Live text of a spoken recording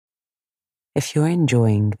If you're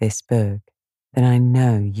enjoying this book, then I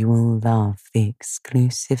know you will love the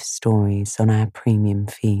exclusive stories on our premium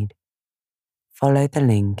feed. Follow the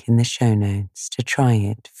link in the show notes to try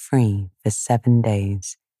it free for 7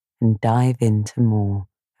 days and dive into more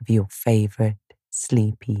of your favorite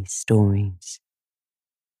sleepy stories.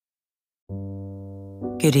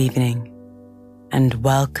 Good evening, and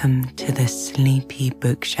welcome to the Sleepy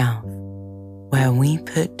Bookshelf, where we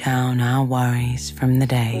put down our worries from the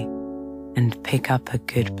day and pick up a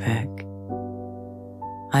good book.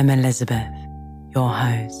 I'm Elizabeth, your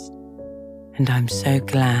host, and I'm so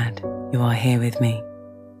glad you are here with me.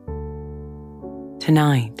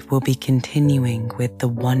 Tonight we'll be continuing with The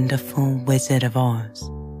Wonderful Wizard of Oz.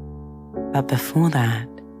 But before that,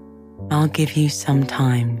 I'll give you some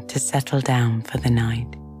time to settle down for the night.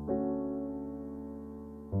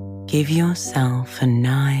 Give yourself a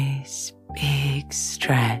nice big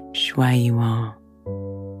stretch where you are,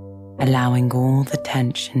 allowing all the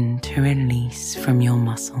tension to release from your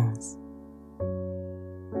muscles.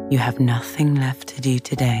 You have nothing left to do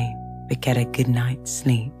today but get a good night's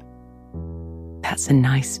sleep. That's a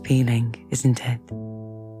nice feeling, isn't it?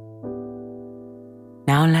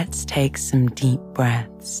 Now let's take some deep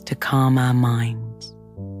breaths to calm our minds.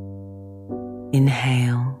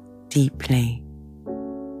 Inhale deeply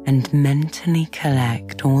and mentally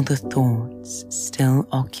collect all the thoughts still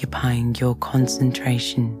occupying your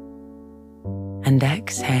concentration. And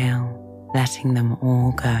exhale, letting them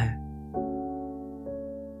all go.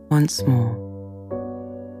 Once more,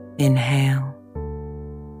 inhale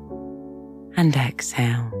and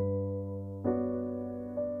exhale.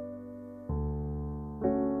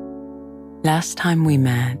 Last time we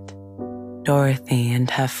met, Dorothy and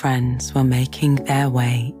her friends were making their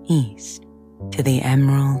way east to the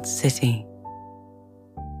Emerald City.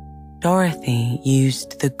 Dorothy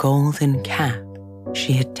used the golden cap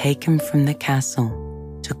she had taken from the castle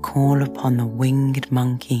to call upon the winged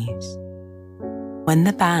monkeys. When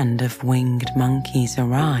the band of winged monkeys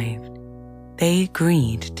arrived, they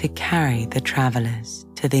agreed to carry the travelers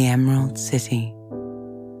to the Emerald City.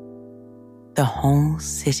 The whole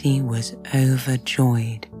city was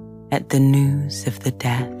overjoyed at the news of the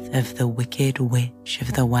death of the Wicked Witch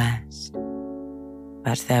of the West.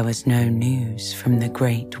 But there was no news from the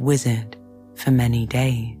Great Wizard for many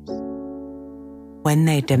days. When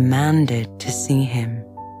they demanded to see him,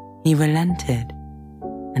 he relented,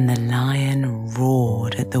 and the lion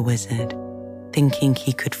roared at the wizard, thinking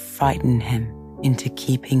he could frighten him into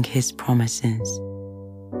keeping his promises.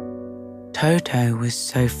 Toto was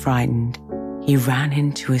so frightened, he ran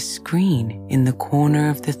into a screen in the corner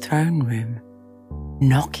of the throne room,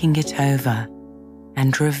 knocking it over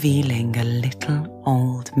and revealing a little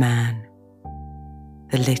old man.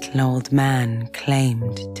 The little old man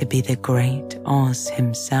claimed to be the great Oz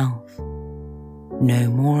himself, no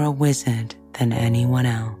more a wizard than anyone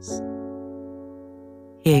else.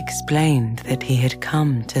 He explained that he had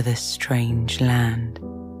come to this strange land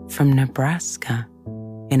from Nebraska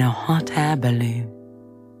in a hot air balloon,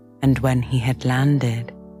 and when he had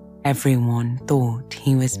landed, everyone thought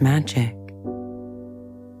he was magic.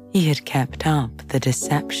 He had kept up the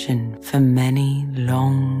deception for many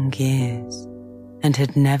long years and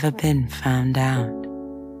had never been found out.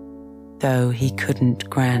 Though he couldn't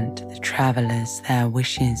grant the travelers their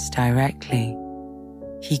wishes directly,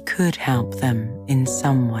 he could help them in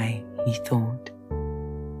some way, he thought.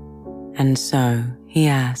 And so he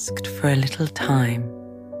asked for a little time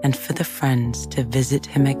and for the friends to visit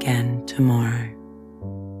him again tomorrow.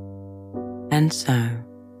 And so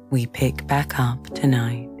we pick back up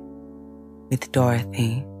tonight with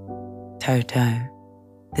Dorothy, Toto,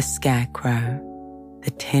 the Scarecrow, the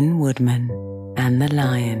Tin Woodman, and the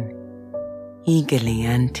Lion, eagerly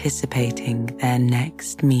anticipating their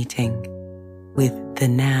next meeting with the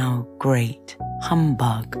now great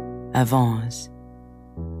humbug of Oz.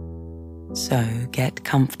 So get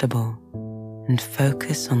comfortable and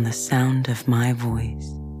focus on the sound of my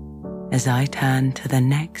voice as I turn to the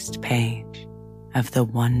next page of The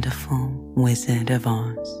Wonderful Wizard of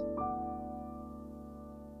Oz.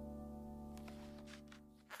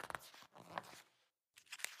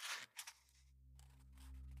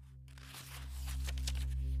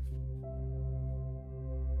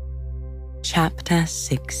 Chapter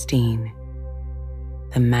 16.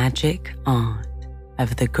 The Magic Art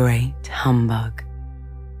of the Great Humbug.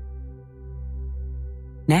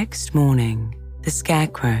 Next morning, the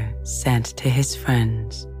Scarecrow said to his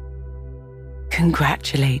friends,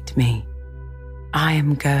 "Congratulate me. I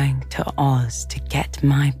am going to Oz to get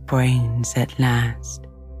my brains at last.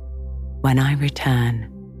 When I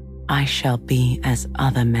return, I shall be as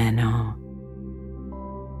other men are."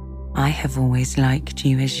 I have always liked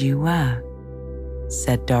you as you were,"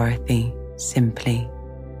 said Dorothy simply.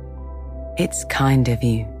 "It's kind of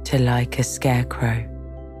you to like a scarecrow,"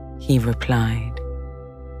 he replied.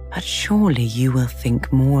 "But surely you will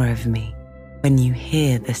think more of me when you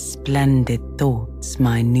hear the splendid thoughts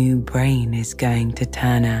my new brain is going to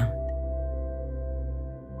turn out."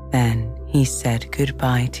 Then he said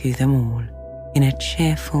goodbye to them all in a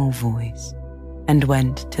cheerful voice and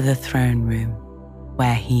went to the throne room,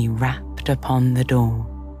 where he rapped upon the door.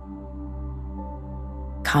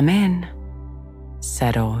 "Come in,"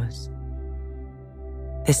 said Oz.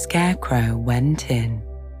 The Scarecrow went in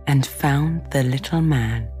and found the little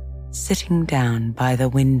man sitting down by the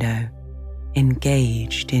window,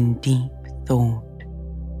 engaged in deep thought.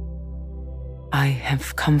 "I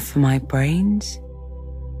have come for my brains,"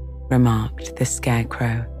 remarked the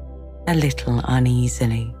Scarecrow, a little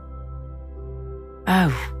uneasily.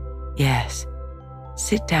 "Oh, yes.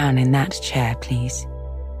 Sit down in that chair, please,"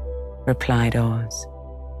 replied Oz.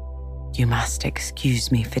 "You must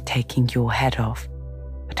excuse me for taking your head off,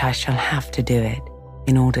 but I shall have to do it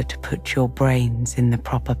in order to put your brains in the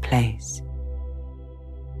proper place."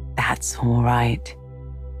 "That's all right,"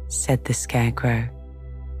 said the Scarecrow.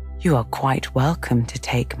 "You are quite welcome to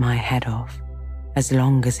take my head off, as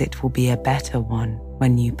long as it will be a better one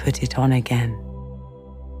when you put it on again."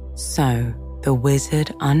 So the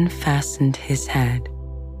wizard unfastened his head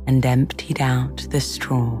and emptied out the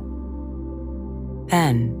straw.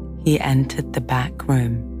 Then he entered the back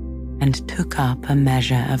room and took up a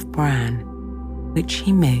measure of bran, which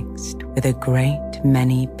he mixed with a great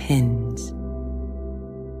many pins.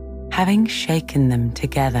 Having shaken them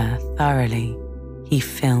together thoroughly, he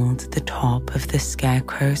filled the top of the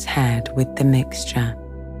Scarecrow's head with the mixture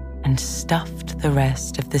and stuffed the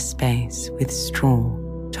rest of the space with straw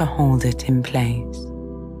to hold it in place.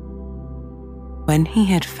 When he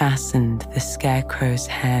had fastened the Scarecrow's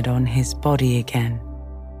head on his body again,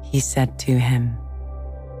 he said to him,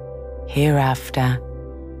 "Hereafter,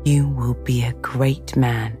 you will be a great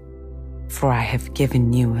man, for I have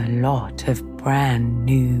given you a lot of brand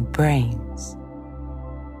new brains."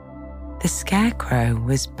 The Scarecrow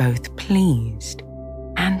was both pleased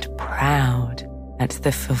and proud at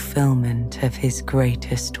the fulfillment of his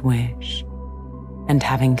greatest wish, and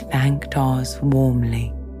having thanked Oz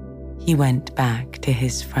warmly, he went back to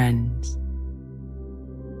his friends.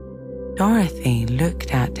 Dorothy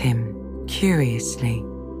looked at him curiously.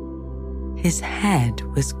 His head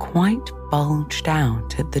was quite bulged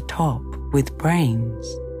out at the top with brains.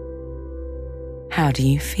 "How do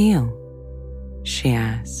you feel?" she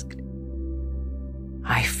asked.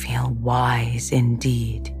 "I feel wise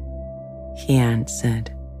indeed," he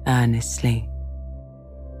answered earnestly.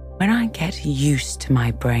 "When I get used to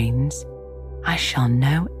my brains, I shall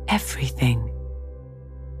know everything."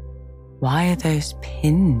 "Why are those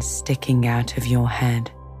pins sticking out of your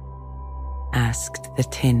head?" asked the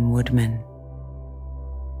Tin Woodman.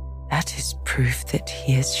 "That is proof that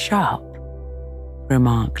he is sharp,"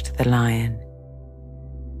 remarked the Lion.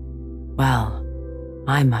 "Well,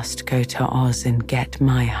 I must go to Oz and get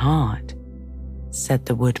my heart," said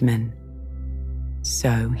the Woodman.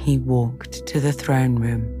 So he walked to the throne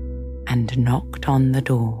room and knocked on the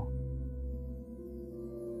door.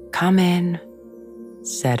 "Come in,"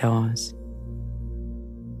 said Oz.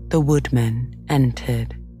 The Woodman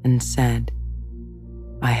entered and said,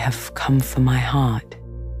 "I have come for my heart."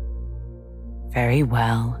 "Very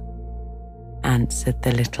well," answered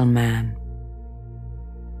the little man.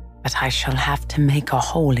 "But I shall have to make a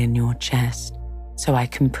hole in your chest so I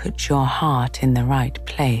can put your heart in the right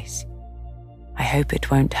place. I hope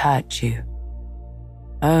it won't hurt you."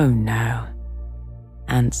 "Oh no,"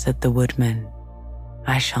 answered the Woodman.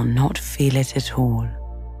 "I shall not feel it at all."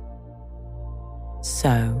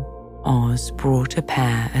 So Oz brought a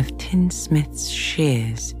pair of tinsmith's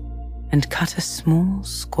shears and cut a small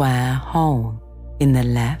square hole in the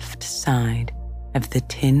left side of the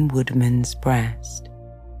Tin Woodman's breast.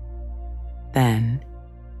 Then,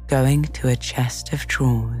 going to a chest of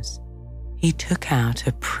drawers, he took out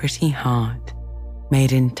a pretty heart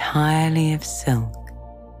made entirely of silk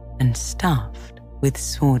and stuffed with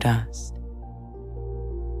sawdust.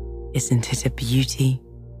 "Isn't it a beauty?"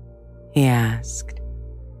 he asked.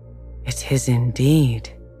 "It is indeed,"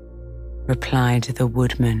 replied the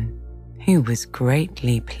Woodman, who was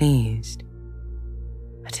greatly pleased.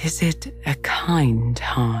 "But is it a kind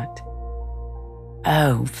heart?"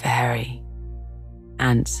 "Oh, very,"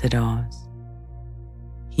 answered Oz.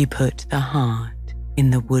 He put the heart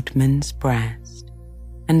in the Woodman's breast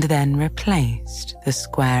and then replaced the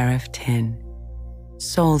square of tin,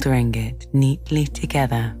 soldering it neatly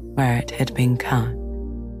together where it had been cut.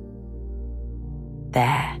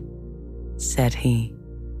 "There," said he.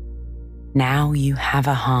 "Now you have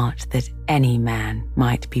a heart that any man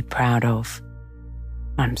might be proud of.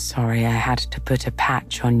 I'm sorry I had to put a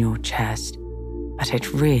patch on your chest, but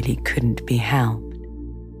it really couldn't be helped."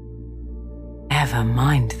 "Never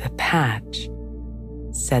mind the patch,"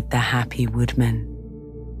 said the happy woodman.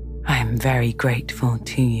 "I am very grateful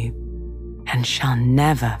to you and shall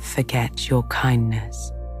never forget your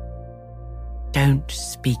kindness." "Don't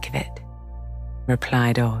speak of it,"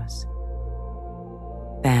 replied Oz.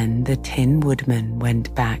 Then the Tin Woodman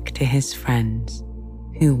went back to his friends,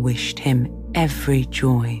 who wished him every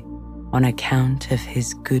joy on account of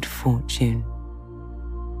his good fortune.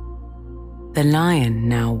 The Lion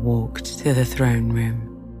now walked to the throne room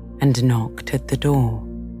and knocked at the door.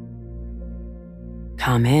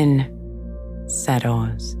 "Come in," said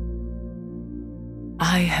Oz.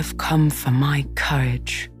 "I have come for my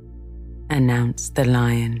courage," announced the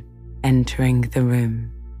Lion, entering the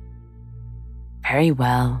room. "Very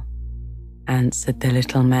well," answered the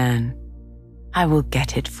little man. "I will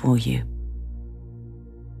get it for you."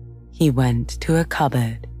 He went to a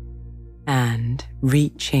cupboard and,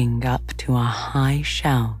 reaching up to a high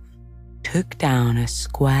shelf, took down a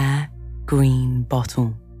square green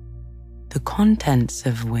bottle, the contents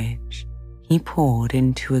of which he poured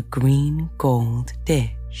into a green gold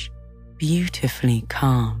dish, beautifully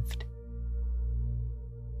carved.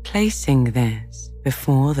 Placing this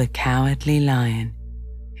before the Cowardly Lion,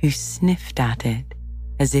 who sniffed at it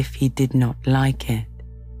as if he did not like it,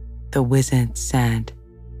 the wizard said,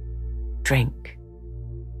 "Drink."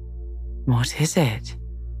 "What is it?"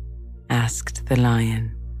 asked the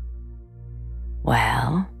Lion.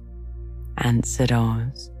 "Well," answered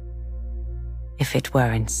Oz, "if it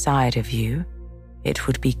were inside of you, it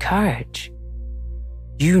would be courage.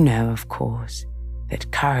 You know, of course,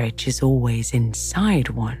 that courage is always inside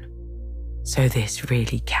one, so this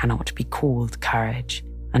really cannot be called courage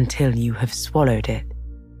until you have swallowed it.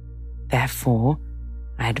 Therefore,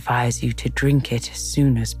 I advise you to drink it as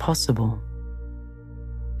soon as possible."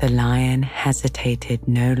 The Lion hesitated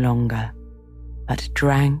no longer, but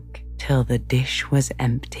drank till the dish was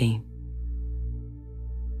empty.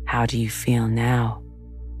 "How do you feel now?"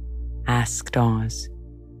 asked Oz.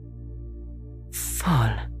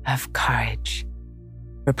 "Full of courage,"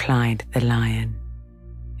 replied the Lion,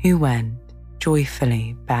 who went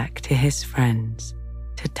joyfully back to his friends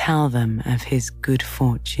to tell them of his good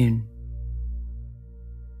fortune.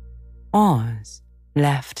 Oz,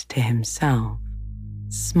 left to himself,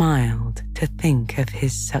 smiled to think of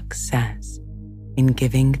his success in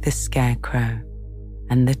giving the Scarecrow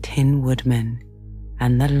and the Tin Woodman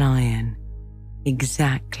and the Lion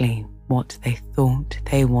exactly what they thought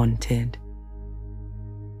they wanted.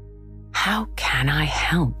 "How can I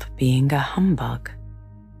help being a humbug?"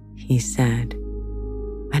 he said,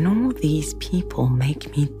 "when all these people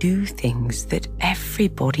make me do things that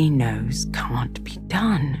everybody knows can't be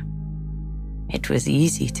done? It was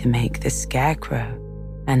easy to make the Scarecrow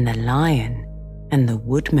and the Lion and the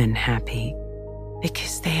Woodman happy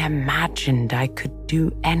because they imagined I could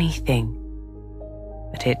do anything.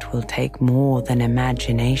 But it will take more than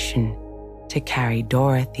imagination to carry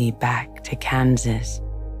Dorothy back to Kansas,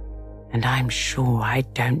 and I'm sure I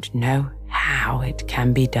don't know how it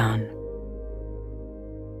can be done."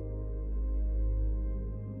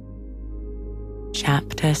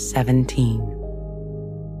 Chapter 17.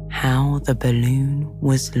 How the Balloon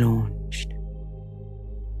Was Launched.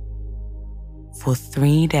 For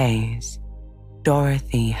 3 days,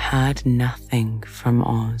 Dorothy heard nothing from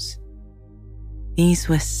Oz. These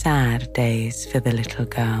were sad days for the little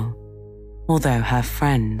girl, although her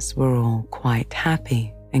friends were all quite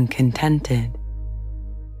happy and contented.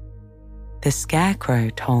 The Scarecrow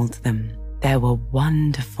told them there were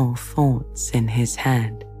wonderful thoughts in his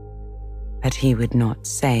head, but he would not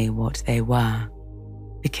say what they were,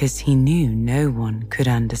 because he knew no one could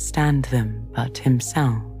understand them but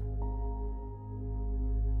himself.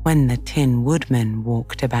 When the Tin Woodman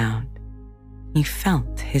walked about, he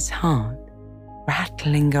felt his heart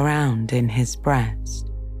rattling around in his breast,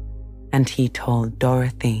 and he told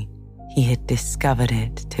Dorothy he had discovered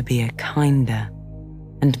it to be a kinder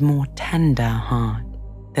and more tender heart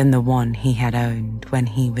than the one he had owned when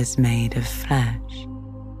he was made of flesh.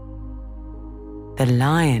 The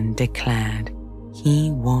Lion declared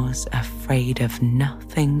he was afraid of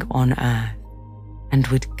nothing on earth and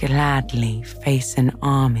would gladly face an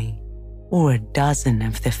army or a dozen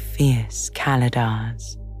of the fierce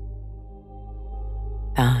Kalidars.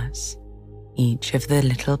 Thus, each of the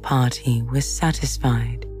little party was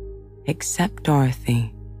satisfied, except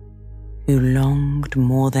Dorothy, who longed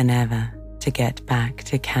more than ever to get back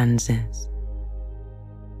to Kansas.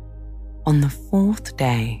 On the fourth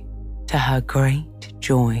day, to her great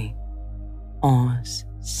joy, Oz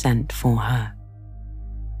sent for her,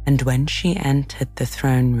 and when she entered the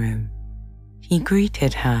throne room, he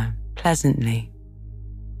greeted her pleasantly.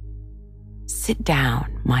 "Sit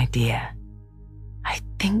down, my dear. I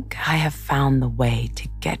think I have found the way to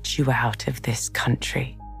get you out of this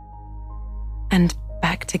country." "And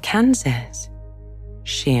back to Kansas?"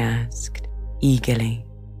 she asked eagerly.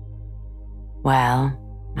 "Well,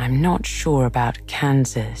 I'm not sure about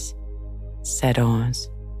Kansas," said Oz,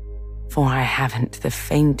 "for I haven't the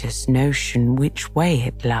faintest notion which way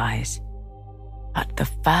it lies. But the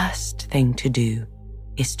first thing to do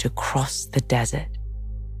is to cross the desert,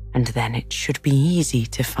 and then it should be easy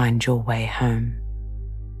to find your way home."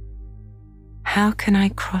 "How can I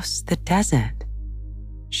cross the desert?"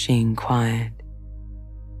 she inquired.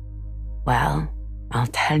 "Well, I'll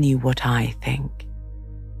tell you what I think,"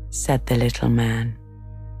 said the little man.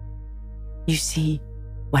 "You see,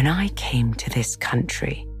 when I came to this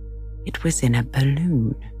country, it was in a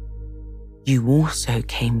balloon. You also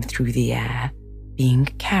came through the air, being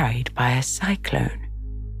carried by a cyclone.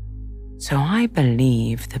 So I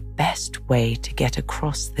believe the best way to get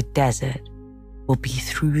across the desert will be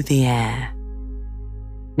through the air.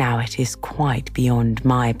 Now it is quite beyond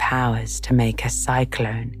my powers to make a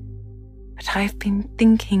cyclone, but I've been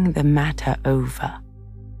thinking the matter over,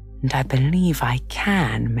 and I believe I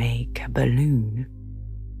can make a balloon."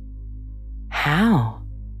 "How?"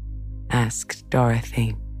 asked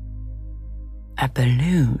Dorothy. "A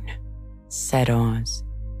balloon," said Oz,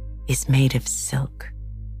 "is made of silk,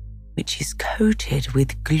 which is coated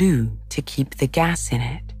with glue to keep the gas in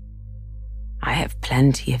it. I have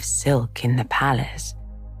plenty of silk in the palace,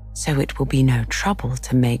 so it will be no trouble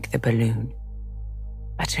to make the balloon.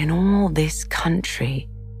 But in all this country,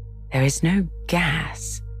 there is no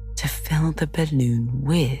gas to fill the balloon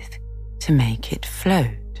with to make it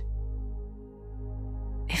float."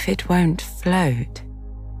 "If it won't float,"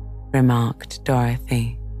 remarked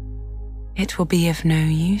Dorothy, "it will be of no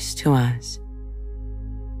use to us."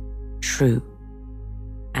 "True,"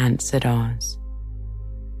 answered Oz.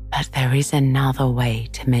 "But there is another way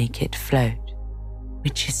to make it float,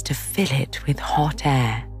 which is to fill it with hot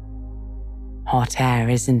air. Hot air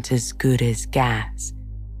isn't as good as gas,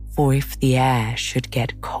 for if the air should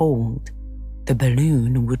get cold, the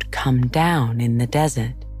balloon would come down in the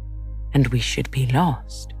desert, and we should be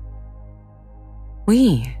lost."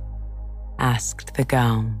 "We?" asked the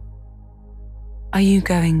girl. "Are you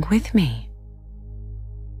going with me?"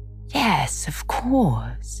 "Yes, of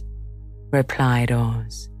course," replied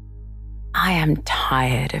Oz. "I am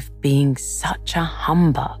tired of being such a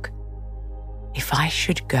humbug. If I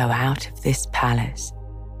should go out of this palace,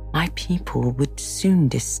 my people would soon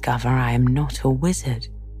discover I am not a wizard,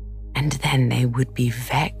 and then they would be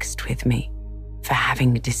vexed with me for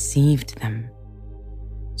having deceived them.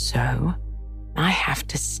 So I have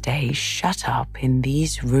to stay shut up in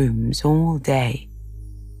these rooms all day,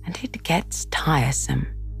 and it gets tiresome.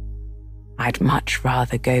 I'd much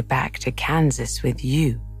rather go back to Kansas with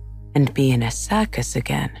you and be in a circus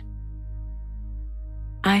again."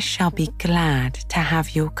 "I shall be glad to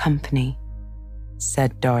have your company,"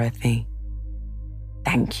 said Dorothy.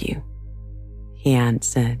 "Thank you," he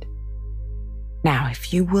answered. "Now,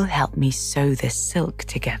 if you will help me sew the silk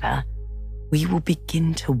together, we will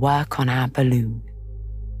begin to work on our balloon."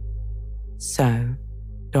 So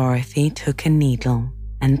Dorothy took a needle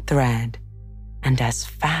and thread, and as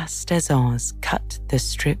fast as Oz cut the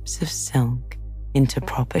strips of silk into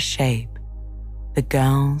proper shape, the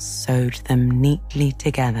girls sewed them neatly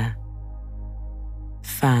together.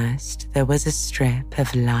 First, there was a strip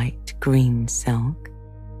of light green silk,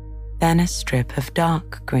 then a strip of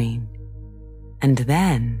dark green, and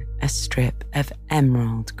then a strip of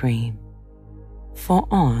emerald green, for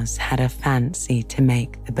Oz had a fancy to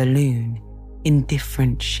make the balloon in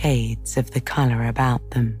different shades of the color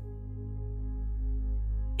about them.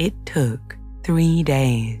 It took 3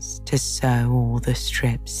 days to sew all the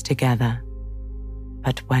strips together,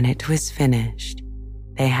 but when it was finished,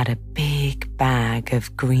 they had a big bag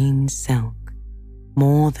of green silk,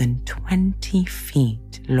 more than 20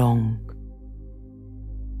 feet long.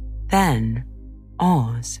 Then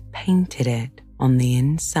Oz painted it on the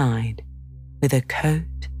inside with a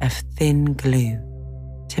coat of thin glue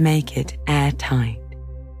to make it airtight,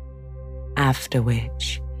 after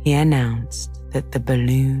which he announced that the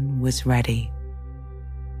balloon was ready.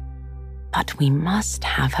 "But we must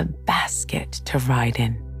have a basket to ride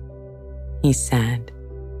in," he said.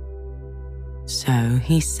 So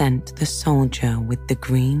he sent the soldier with the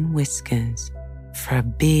green whiskers for a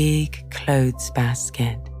big clothes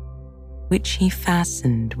basket, which he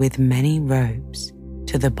fastened with many ropes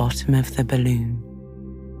to the bottom of the balloon.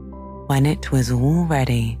 When it was all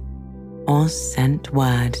ready, Oz sent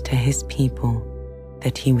word to his people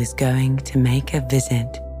that he was going to make a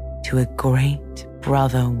visit to a great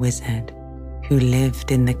brother wizard who lived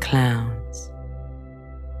in the clouds.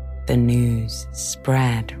 The news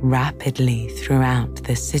spread rapidly throughout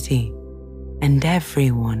the city, and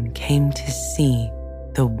everyone came to see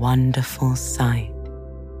the wonderful sight.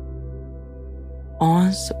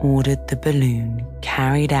 Oz ordered the balloon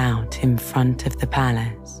carried out in front of the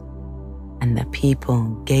palace, and the people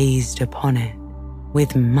gazed upon it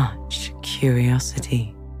with much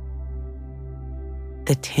curiosity.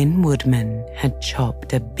 The Tin Woodman had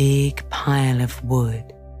chopped a big pile of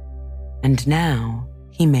wood, and now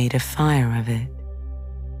he made a fire of it.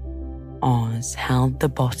 Oz held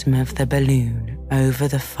the bottom of the balloon over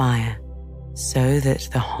the fire so that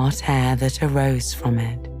the hot air that arose from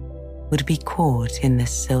it would be caught in the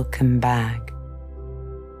silken bag.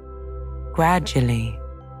 Gradually,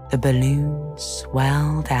 the balloon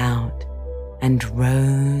swelled out and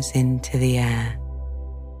rose into the air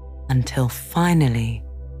until finally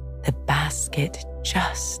the basket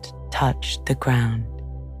just touched the ground.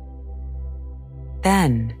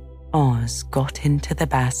 Then Oz got into the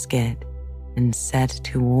basket and said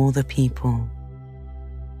to all the people,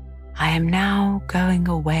 "I am now going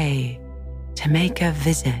away to make a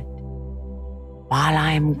visit. While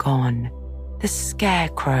I am gone, the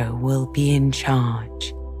Scarecrow will be in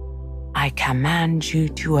charge. I command you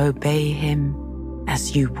to obey him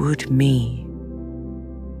as you would me."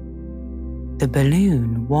 The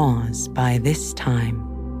balloon was by this time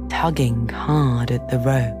tugging hard at the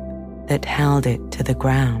rope that held it to the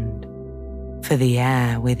ground, for the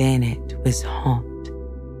air within it was hot,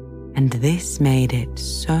 and this made it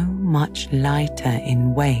so much lighter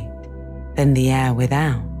in weight than the air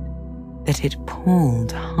without that it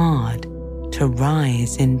pulled hard to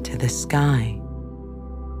rise into the sky.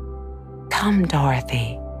 "Come,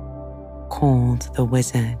 Dorothy," called the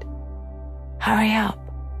wizard. "Hurry up,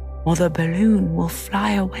 or the balloon will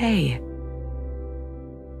fly away."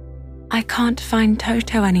 "I can't find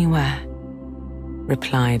Toto anywhere,"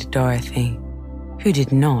 replied Dorothy, who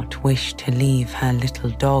did not wish to leave her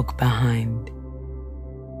little dog behind.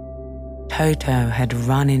 Toto had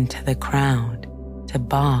run into the crowd to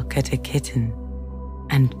bark at a kitten,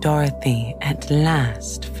 and Dorothy at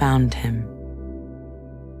last found him.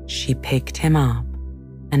 She picked him up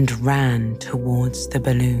and ran towards the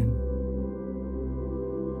balloon.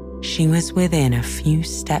 She was within a few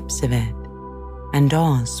steps of it, and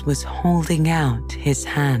Oz was holding out his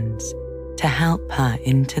hands to help her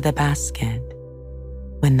into the basket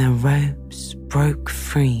when the ropes broke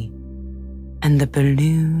free and the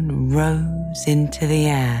balloon rose into the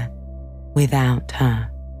air without her.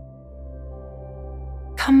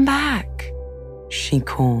 "Come back," she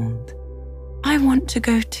called. "I want to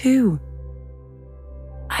go too."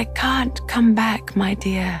 "I can't come back, my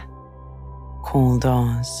dear," called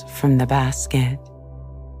Oz from the basket.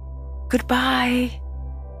 "Goodbye."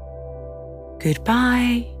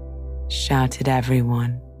 "Goodbye," shouted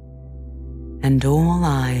everyone, and all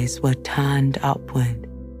eyes were turned upward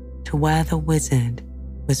to where the wizard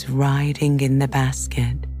was riding in the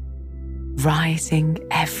basket, rising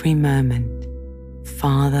every moment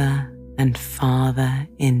farther and farther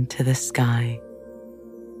into the sky.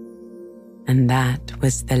 And that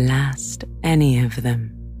was the last any of them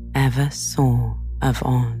ever saw of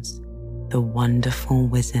Oz, the wonderful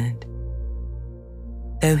wizard.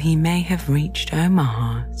 Though he may have reached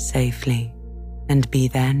Omaha safely and be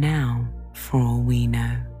there now for all we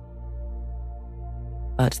know.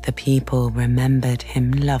 But the people remembered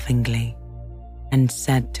him lovingly and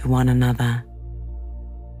said to one another,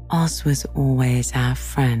 "Oz was always our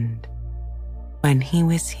friend. When he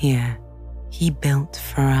was here, he built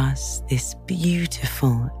for us this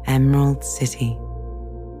beautiful Emerald City.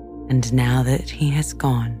 And now that he has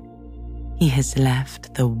gone, he has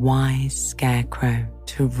left the wise Scarecrow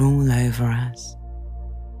to rule over us."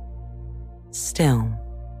 Still,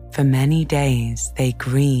 for many days they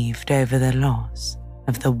grieved over the loss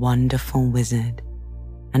of the wonderful wizard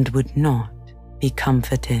and would not be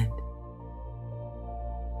comforted.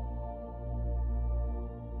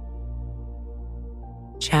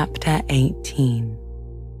 Chapter 18.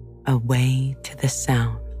 Away to the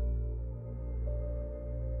South.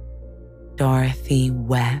 Dorothy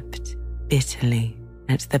wept bitterly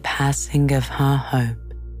at the passing of her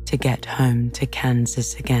hope to get home to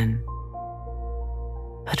Kansas again.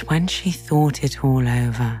 But when she thought it all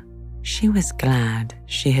over, she was glad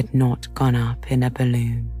she had not gone up in a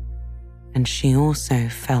balloon, and she also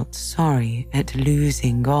felt sorry at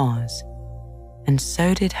losing Oz and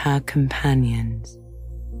so did her companions.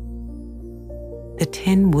 The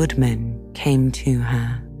Tin Woodman came to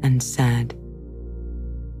her and said,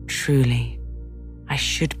 "Truly, I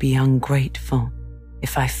should be ungrateful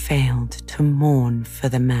if I failed to mourn for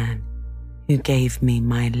the man who gave me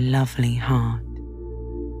my lovely heart.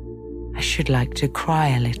 I should like to cry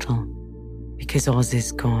a little because Oz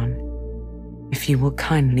is gone. If you will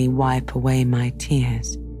kindly wipe away my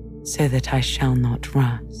tears so that I shall not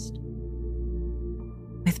rust."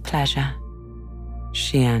 "With pleasure,"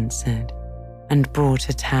 she answered, and brought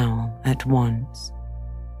a towel at once.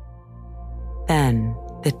 Then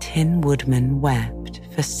the Tin Woodman wept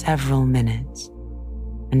for several minutes,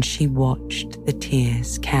 and she watched the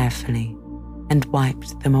tears carefully and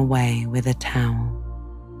wiped them away with a towel.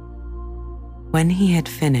 When he had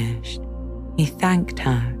finished, he thanked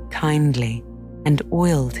her kindly and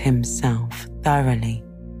oiled himself thoroughly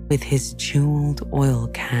with his jeweled oil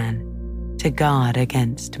can to guard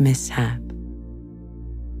against mishap.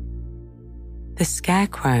 The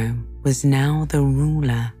Scarecrow was now the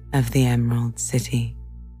ruler of the Emerald City,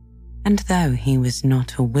 and though he was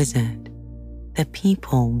not a wizard, the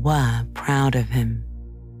people were proud of him.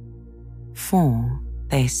 For,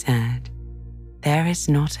 they said, there is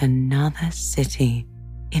not another city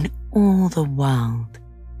in all the world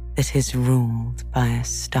that is ruled by a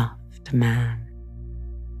stuffed man.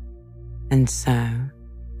 And so,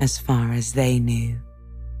 as far as they knew,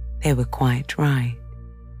 they were quite right.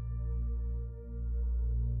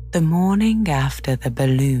 The morning after the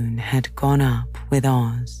balloon had gone up with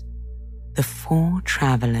Oz, the four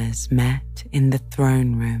travelers met in the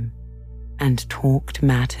throne room and talked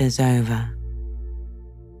matters over.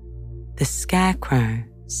 The Scarecrow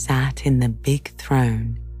sat in the big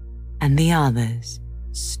throne, and the others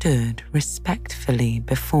stood respectfully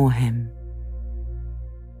before him.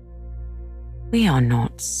 "We are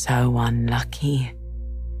not so unlucky,"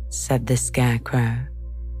 said the Scarecrow,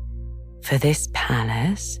 "for this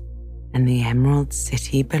palace and the Emerald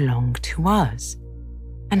City belong to us,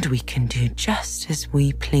 and we can do just as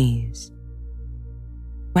we please.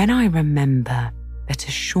 When I remember that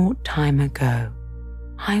a short time ago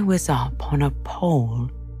I was up on a pole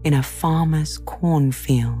in a farmer's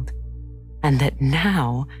cornfield, and that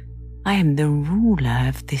now I am the ruler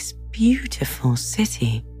of this beautiful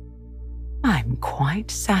city, I'm quite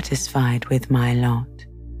satisfied with my lot."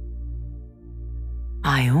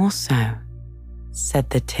 "I also," said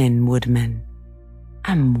the Tin Woodman,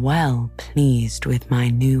 "am well pleased with my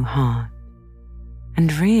new heart,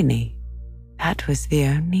 and really, that was the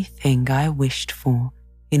only thing I wished for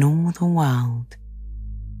in all the world.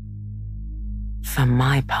 For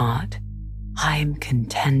my part, I am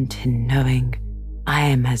content in knowing I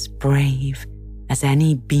am as brave as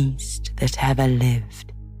any beast that ever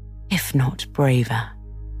lived, if not braver,"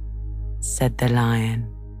 said the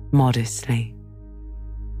Lion modestly.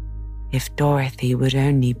 "If Dorothy would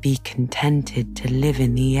only be contented to live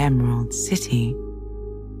in the Emerald City,"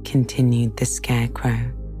 continued the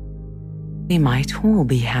Scarecrow, "we might all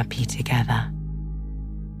be happy together.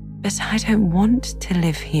 But I don't want to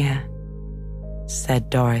live here," said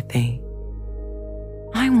Dorothy.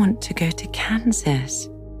 "I want to go to Kansas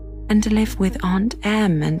and live with Aunt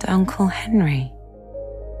Em and Uncle Henry."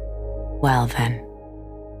 "Well then,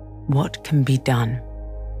 what can be done?"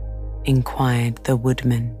 inquired the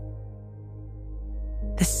Woodman.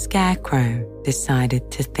 The Scarecrow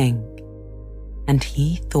decided to think, and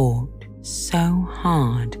he thought so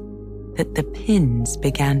hard that the pins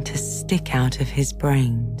began to stick out of his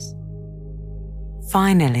brains.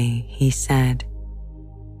 Finally, he said,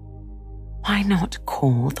 "Why not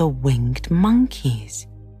call the winged monkeys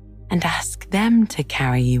and ask them to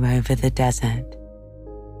carry you over the desert?"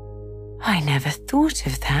 "I never thought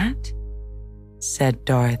of that," said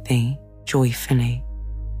Dorothy joyfully.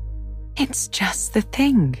 "It's just the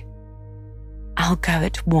thing. I'll go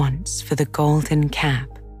at once for the golden cap."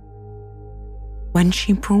 When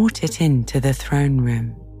she brought it into the throne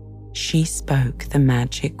room, she spoke the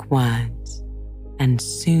magic words, and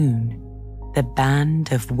soon the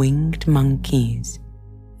band of winged monkeys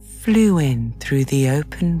flew in through the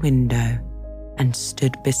open window and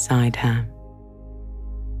stood beside her.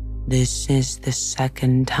 "This is the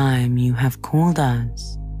second time you have called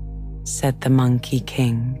us," said the Monkey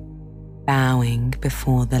King, bowing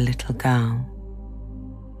before the little girl.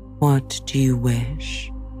 "What do you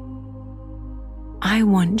wish?" "I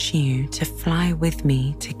want you to fly with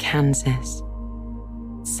me to Kansas,"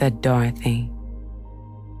 said Dorothy.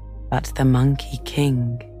 But the Monkey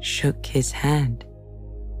King shook his head.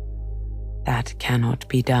 "That cannot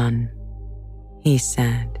be done," he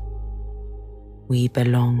said. "We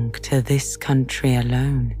belong to this country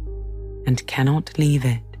alone, and cannot leave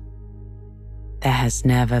it. There has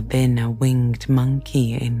never been a winged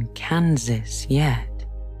monkey in Kansas yet,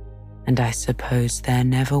 and I suppose there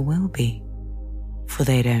never will be, for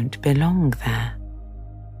they don't belong there.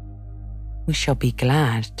 We shall be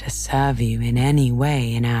glad to serve you in any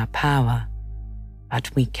way in our power, but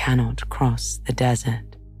we cannot cross the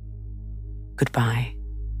desert. Goodbye."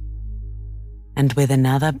 And with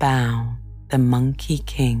another bow, the Monkey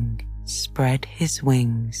King spread his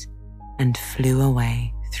wings and flew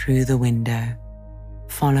away through the window,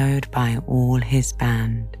 followed by all his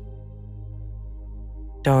band.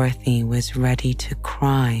 Dorothy was ready to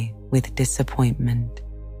cry with disappointment.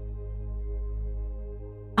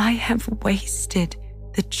 "I have wasted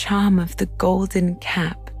the charm of the golden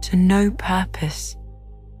cap to no purpose,"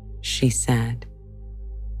 she said,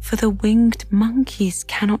 "for the winged monkeys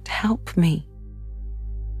cannot help me."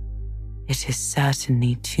 "It is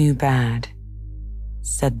certainly too bad,"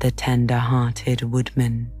 said the tender-hearted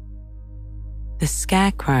woodman. The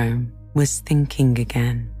Scarecrow was thinking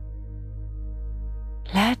again.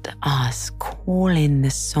 "Let us call in the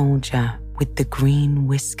soldier with the green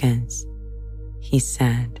whiskers," he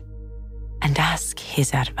said, "and ask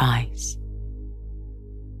his advice."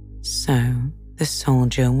 So the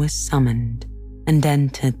soldier was summoned and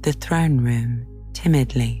entered the throne room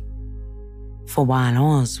timidly, for while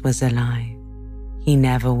Oz was alive, he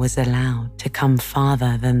never was allowed to come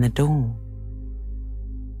farther than the door.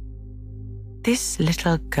 "This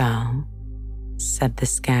little girl," said the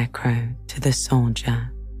Scarecrow to the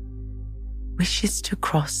soldier, "wishes to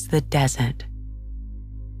cross the desert.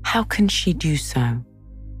 How can she do so?"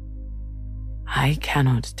 "I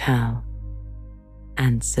cannot tell,"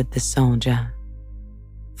 answered the soldier,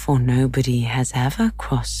 "for nobody has ever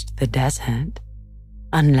crossed the desert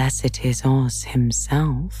unless it is Oz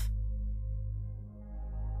himself."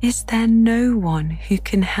 "Is there no one who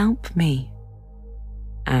can help me?"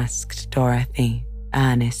 asked Dorothy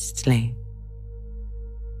earnestly.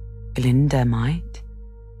 "Glinda might,"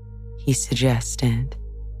 he suggested.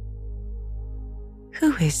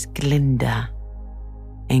 "Who is Glinda?"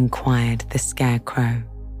 inquired the Scarecrow.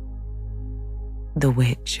 "The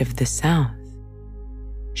Witch of the South.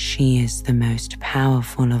 She is the most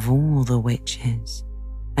powerful of all the witches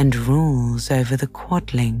and rules over the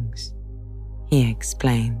Quadlings," he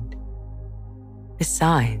explained.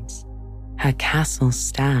 "Besides, her castle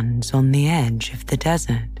stands on the edge of the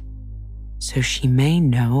desert, so she may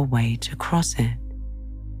know a way to cross it."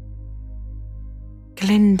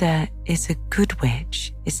 "Glinda is a good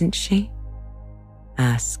witch, isn't she?"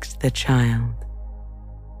 asked the child.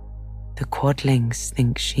 "The Quadlings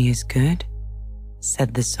think she is good,"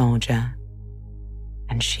 said the soldier,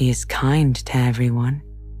 "and she is kind to everyone.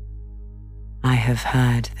 I have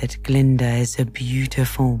heard that Glinda is a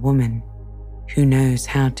beautiful woman who knows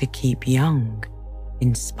how to keep young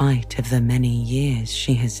in spite of the many years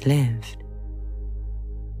she has lived."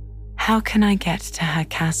 "How can I get to her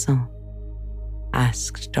castle?"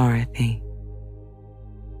 asked Dorothy.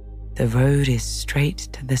 "The road is straight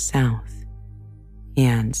to the south," he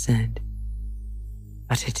answered,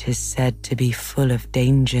 "but it is said to be full of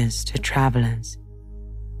dangers to travelers.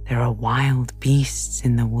 There are wild beasts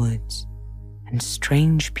in the woods and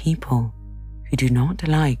strange people who do not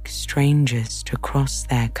like strangers to cross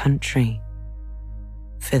their country.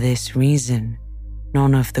 For this reason,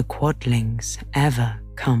 none of the Quadlings ever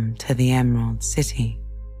come to the Emerald City."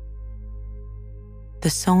 The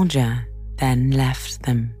soldier then left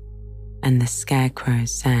them, and the Scarecrow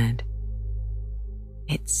said,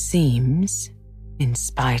 "It seems, in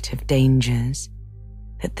spite of dangers,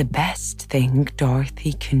 that the best thing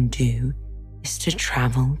Dorothy can do is to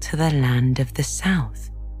travel to the land of the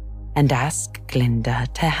South and ask Glinda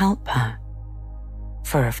to help her.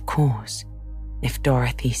 For of course, if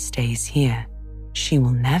Dorothy stays here, she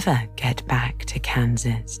will never get back to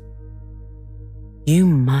Kansas." "You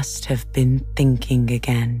must have been thinking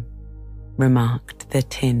again," remarked the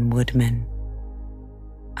Tin Woodman.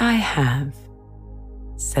 "I have,"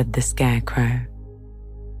 said the Scarecrow.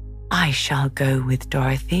 "I shall go with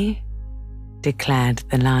Dorothy," declared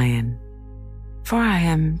the Lion, "for I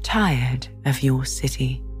am tired of your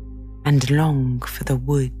city and long for the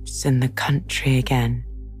woods and the country again.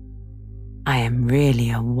 I am really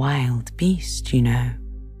a wild beast, you know.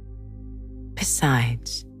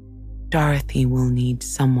 Besides, Dorothy will need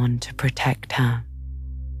someone to protect her."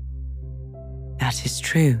 "That is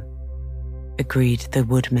true," agreed the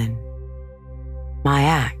Woodman. "My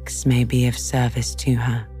axe may be of service to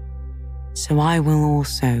her, so I will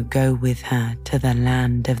also go with her to the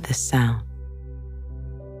land of the South."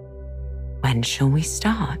 "When shall we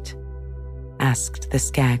start?" asked the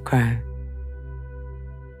Scarecrow.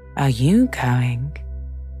 "Are you going?"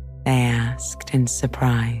 they asked in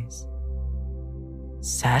surprise.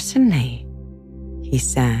 "Certainly," he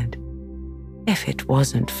said. "If it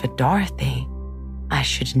wasn't for Dorothy, I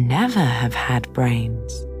should never have had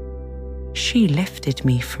brains. She lifted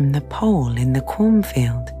me from the pole in the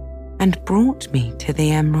cornfield and brought me to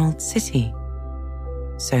the Emerald City.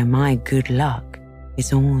 So my good luck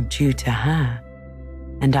is all due to her,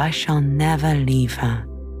 and I shall never leave her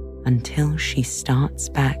until she starts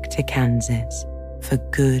back to Kansas for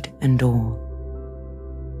good and all."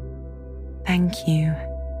 "Thank you,"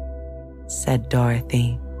 said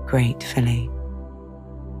Dorothy gratefully.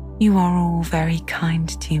 "You are all very kind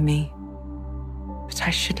to me, but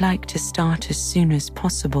I should like to start as soon as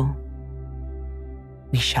possible."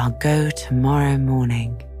 "We shall go tomorrow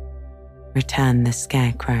morning," returned the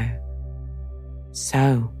Scarecrow.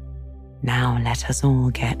 "So, now let us all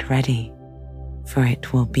get ready, for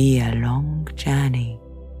it will be a long journey."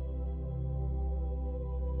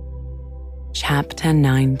 Chapter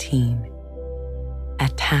 19.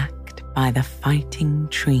 Attacked by the Fighting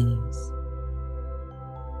Trees.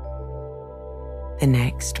 The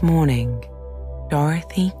next morning,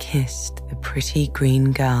 Dorothy kissed the pretty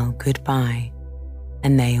green girl goodbye,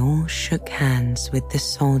 and they all shook hands with the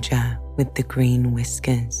soldier with the green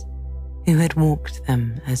whiskers, who had walked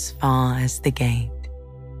them as far as the gate.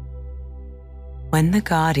 When the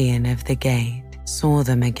guardian of the gate saw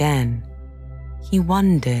them again, he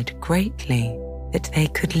wondered greatly that they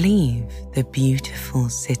could leave the beautiful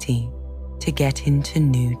city to get into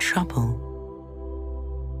new trouble.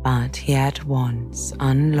 But he at once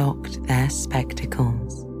unlocked their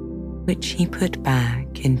spectacles, which he put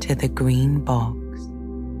back into the green box,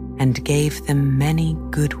 and gave them many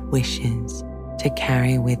good wishes to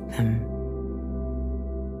carry with them.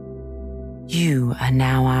 "You are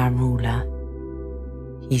now our ruler,"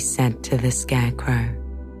 he said to the Scarecrow,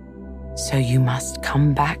 "so you must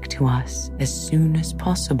come back to us as soon as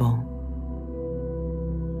possible."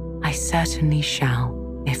 "I certainly shall,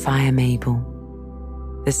 if I am able,"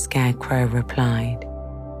 the Scarecrow replied,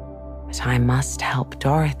 "but I must help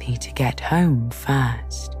Dorothy to get home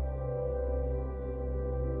first."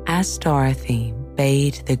 As Dorothy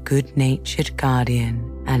bade the good-natured guardian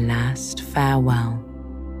a last farewell,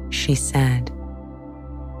 she said,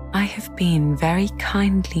 "I have been very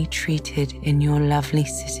kindly treated in your lovely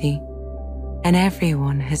city, and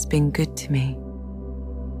everyone has been good to me.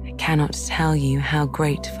 I cannot tell you how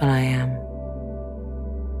grateful I am."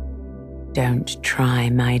 "Don't try,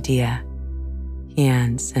 my dear," he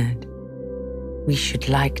answered. "We should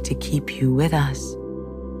like to keep you with us,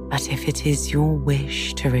 but if it is your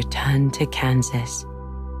wish to return to Kansas,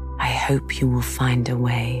 I hope you will find a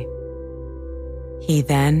way." He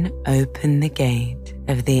then opened the gate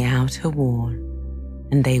of the outer wall,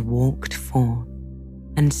 and they walked forth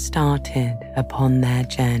and started upon their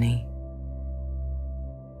journey.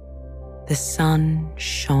 The sun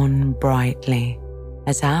shone brightly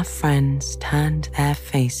as our friends turned their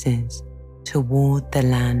faces toward the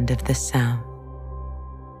land of the south.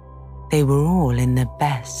 They were all in the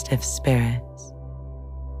best of spirits.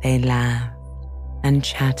 They laughed and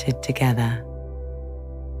chatted together.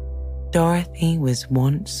 Dorothy was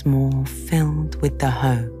once more filled with the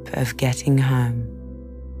hope of getting home,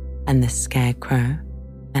 and the Scarecrow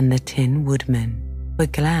and the Tin Woodman were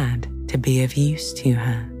glad to be of use to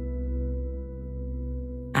her.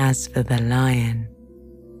 As for the Lion,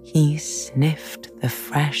 he sniffed the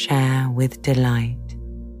fresh air with delight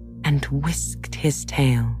and whisked his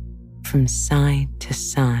tail from side to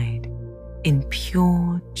side in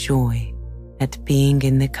pure joy at being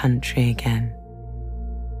in the country again,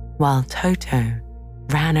 while Toto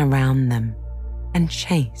ran around them and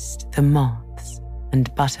chased the moths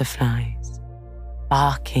and butterflies,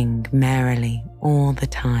 barking merrily all the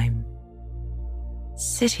time.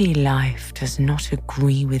 "City life does not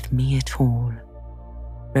agree with me at all,"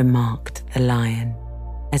 remarked the Lion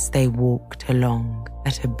as they walked along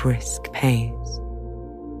at a brisk pace.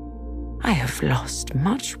 "I have lost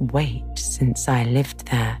much weight since I lived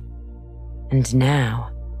there, and now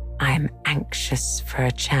I am anxious for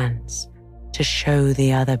a chance to show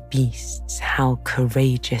the other beasts how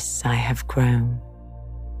courageous I have grown."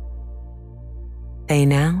 They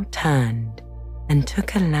now turned and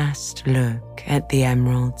took a last look at the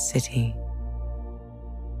Emerald City.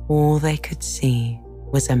 All they could see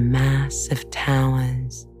was a mass of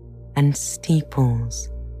towers and steeples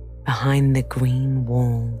behind the green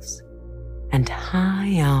walls, and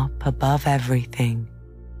high up above everything,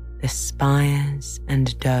 the spires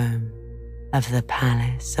and dome of the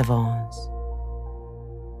Palace of Oz.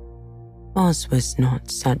 Oz was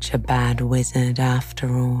not such a bad wizard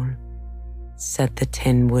after all, said the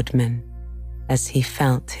Tin Woodman as he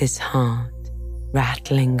felt his heart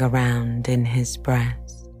rattling around in his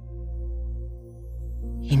breast.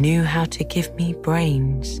 He knew how to give me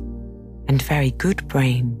brains, and very good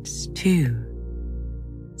brains too,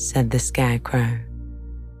 said the Scarecrow.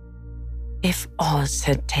 If Oz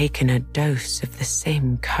had taken a dose of the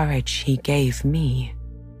same courage he gave me,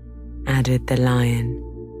 added the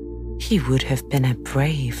Lion, he would have been a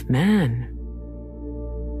brave man.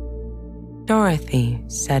 Dorothy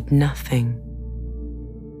said nothing.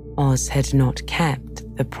 Oz had not kept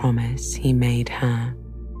the promise he made her,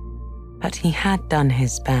 but he had done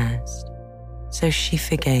his best, so she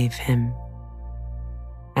forgave him.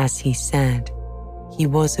 As he said, he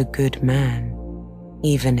was a good man,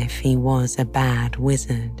 even if he was a bad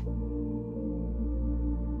wizard.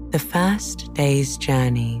 The first day's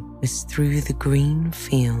journey was through the green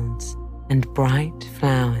fields and bright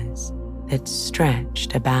flowers that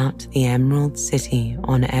stretched about the Emerald City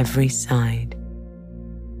on every side.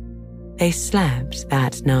 They slept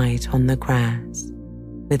that night on the grass,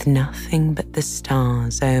 with nothing but the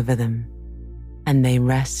stars over them, and they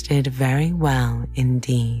rested very well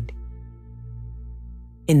indeed.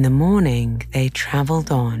 In the morning they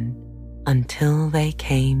travelled on until they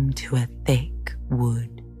came to a thick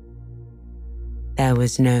wood. There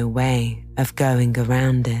was no way of going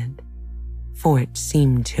around it, for it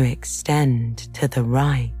seemed to extend to the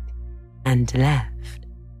right and left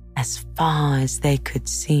as far as they could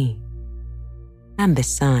see. And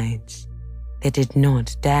besides, they did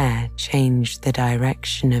not dare change the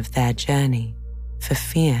direction of their journey for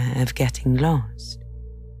fear of getting lost.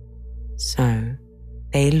 So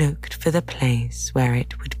they looked for the place where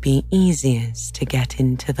it would be easiest to get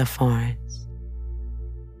into the forest.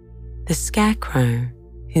 The Scarecrow,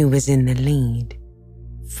 who was in the lead,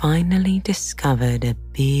 finally discovered a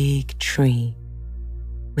big tree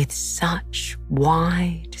with such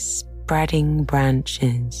wide spreading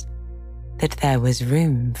branches that there was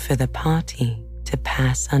room for the party to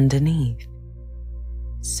pass underneath.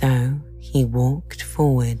 So he walked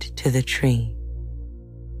forward to the tree.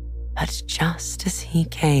 But just as he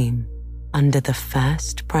came under the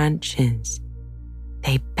first branches,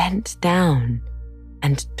 they bent down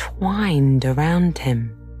and twined around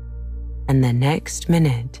him, and the next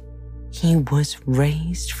minute he was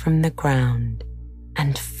raised from the ground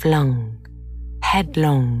and flung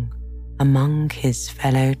headlong among his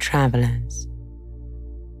fellow travellers.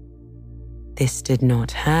 This did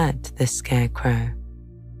not hurt the Scarecrow,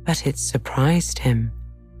 but it surprised him,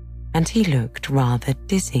 and he looked rather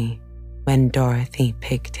dizzy when Dorothy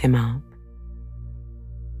picked him up.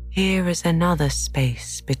 "Here is another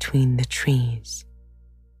space between the trees,"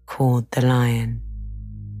 called the Lion.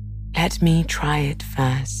 "Let me try it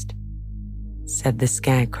first," said the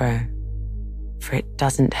Scarecrow, "for it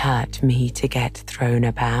doesn't hurt me to get thrown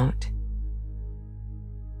about."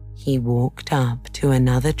 He walked up to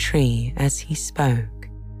another tree as he spoke,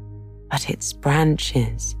 but its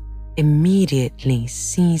branches immediately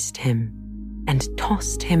seized him and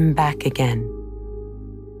tossed him back again.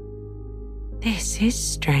 "This is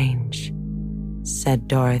strange," said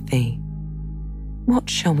Dorothy. "What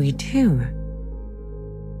shall we do?"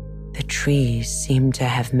 "The trees seem to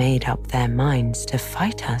have made up their minds to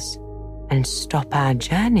fight us and stop our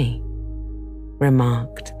journey,"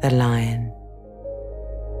 remarked the Lion.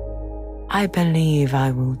 "I believe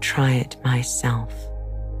I will try it myself,"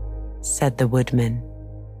 said the Woodman,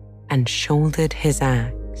 and shouldered his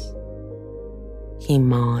axe. He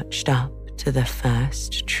marched up to the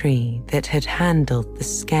first tree that had handled the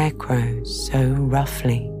Scarecrow so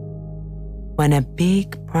roughly. When a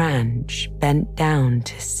big branch bent down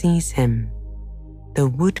to seize him, the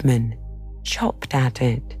Woodman chopped at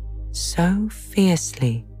it so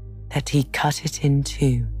fiercely that he cut it in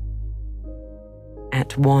two.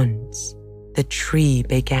 At once, the tree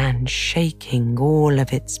began shaking all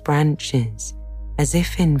of its branches as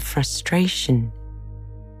if in frustration,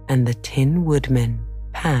 and the Tin Woodman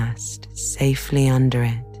passed safely under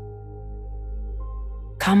it.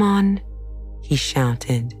 "Come on," he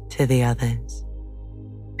shouted to the others.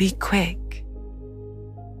 "Be quick."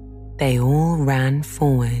 They all ran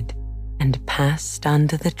forward and passed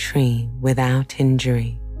under the tree without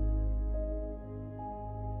injury.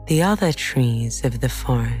 The other trees of the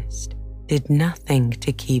forest did nothing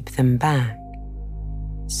to keep them back,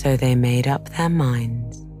 so they made up their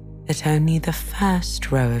minds that only the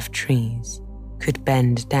first row of trees could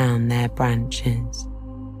bend down their branches,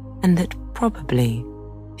 and that probably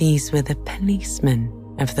these were the policemen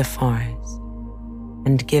of the forest,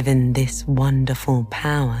 and given this wonderful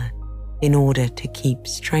power in order to keep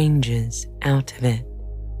strangers out of it.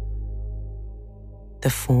 the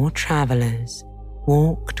 4 travelers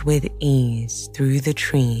walked with ease through the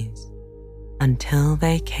trees until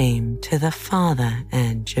they came to the farther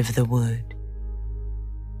edge of the wood.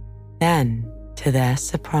 Then, to their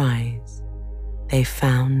surprise, they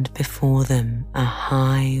found before them a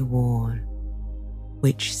high wall,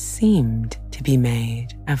 which seemed to be made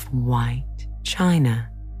of white china.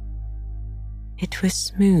 It was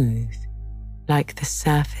smooth, like the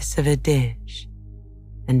surface of a dish,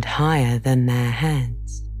 and higher than their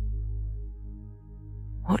heads.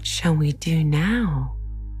 "What shall we do now?"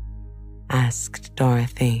 asked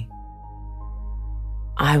Dorothy.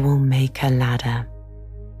 "I will make a ladder,"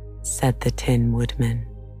 said the Tin Woodman,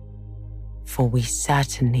 "for we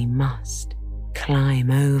certainly must climb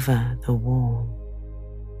over the wall."